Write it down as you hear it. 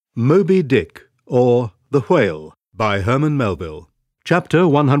Moby Dick, or The Whale, by Herman Melville. Chapter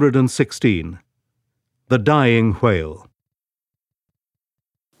 116. The Dying Whale.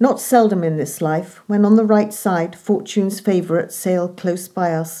 Not seldom in this life, when on the right side fortune's favourites sail close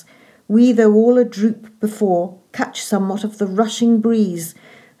by us, we, though all a droop before, catch somewhat of the rushing breeze,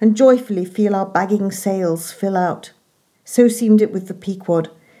 and joyfully feel our bagging sails fill out. So seemed it with the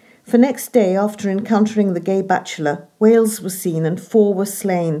Pequod, for next day, after encountering the gay bachelor, whales were seen and 4 were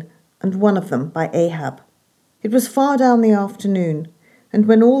slain, and one of them by Ahab. It was far down the afternoon, and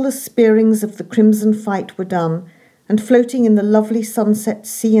when all the spearings of the crimson fight were done, and floating in the lovely sunset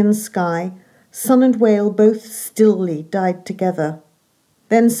sea and sky, sun and whale both stilly died together.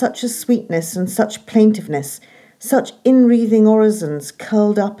 Then such a sweetness and such plaintiveness, such inwreathing orisons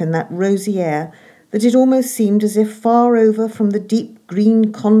curled up in that rosy air, that it almost seemed as if far over from the deep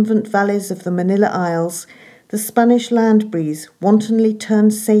green convent valleys of the Manila Isles, the Spanish land breeze, wantonly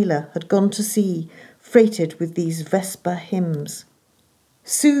turned sailor, had gone to sea, freighted with these vesper hymns.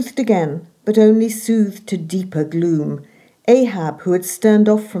 Soothed again, but only soothed to deeper gloom, Ahab, who had sterned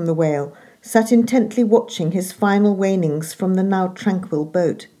off from the whale, sat intently watching his final wanings from the now tranquil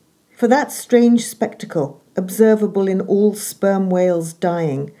boat. For that strange spectacle, observable in all sperm whales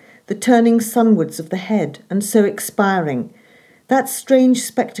dying, the turning sunwards of the head and so expiring, that strange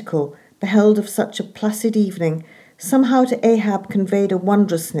spectacle, beheld of such a placid evening, somehow to Ahab conveyed a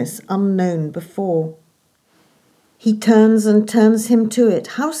wondrousness unknown before. He turns and turns him to it,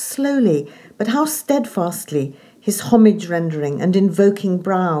 how slowly, but how steadfastly, his homage rendering and invoking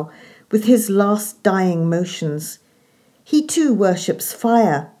brow, with his last dying motions. He too worships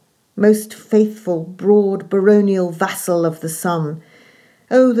fire, most faithful, broad, baronial vassal of the sun.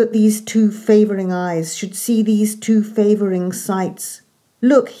 Oh, that these 2 favouring eyes should see these 2 favouring sights.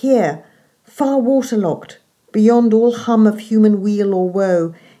 Look here, far waterlocked, beyond all hum of human weal or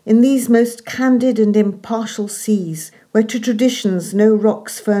woe, in these most candid and impartial seas, where to traditions no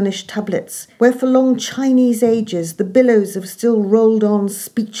rocks furnish tablets, where for long Chinese ages the billows have still rolled on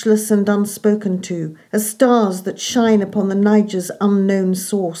speechless and unspoken to, as stars that shine upon the Niger's unknown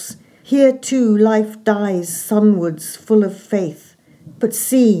source. Here too life dies sunwards full of faith. But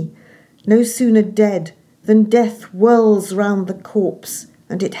see, no sooner dead than death whirls round the corpse,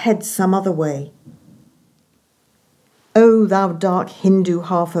 and it heads some other way. O thou dark Hindu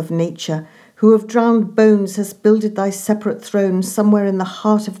half of nature, who of drowned bones hast builded thy separate throne somewhere in the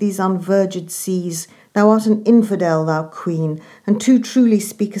heart of these unverged seas, thou art an infidel, thou queen, and too truly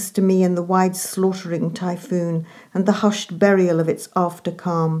speakest to me in the wide slaughtering typhoon, and the hushed burial of its after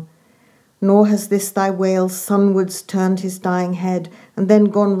calm. Nor has this thy whale sunwards turned his dying head, and then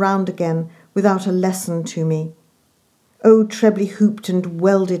gone round again, without a lesson to me. O trebly hooped and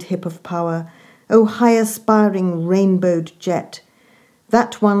welded hip of power, O high aspiring rainbowed jet,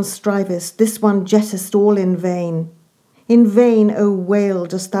 that one strivest, this one jettest all in vain. In vain, O whale,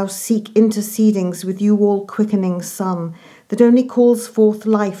 dost thou seek intercedings with you all quickening sun, that only calls forth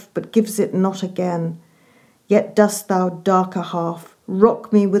life but gives it not again. Yet dost thou, darker half,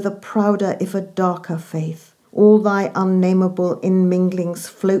 rock me with a prouder if a darker faith. All thy unnameable inminglings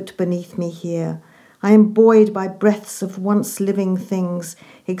float beneath me here. I am buoyed by breaths of once living things,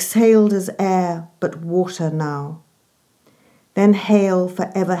 exhaled as air, but water now. Then hail, for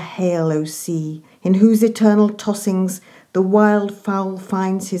ever hail, O sea, in whose eternal tossings the wild fowl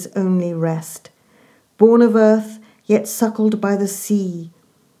finds his only rest. Born of earth, yet suckled by the sea,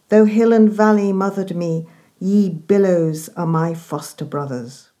 though hill and valley mothered me, ye billows are my foster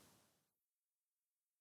brothers.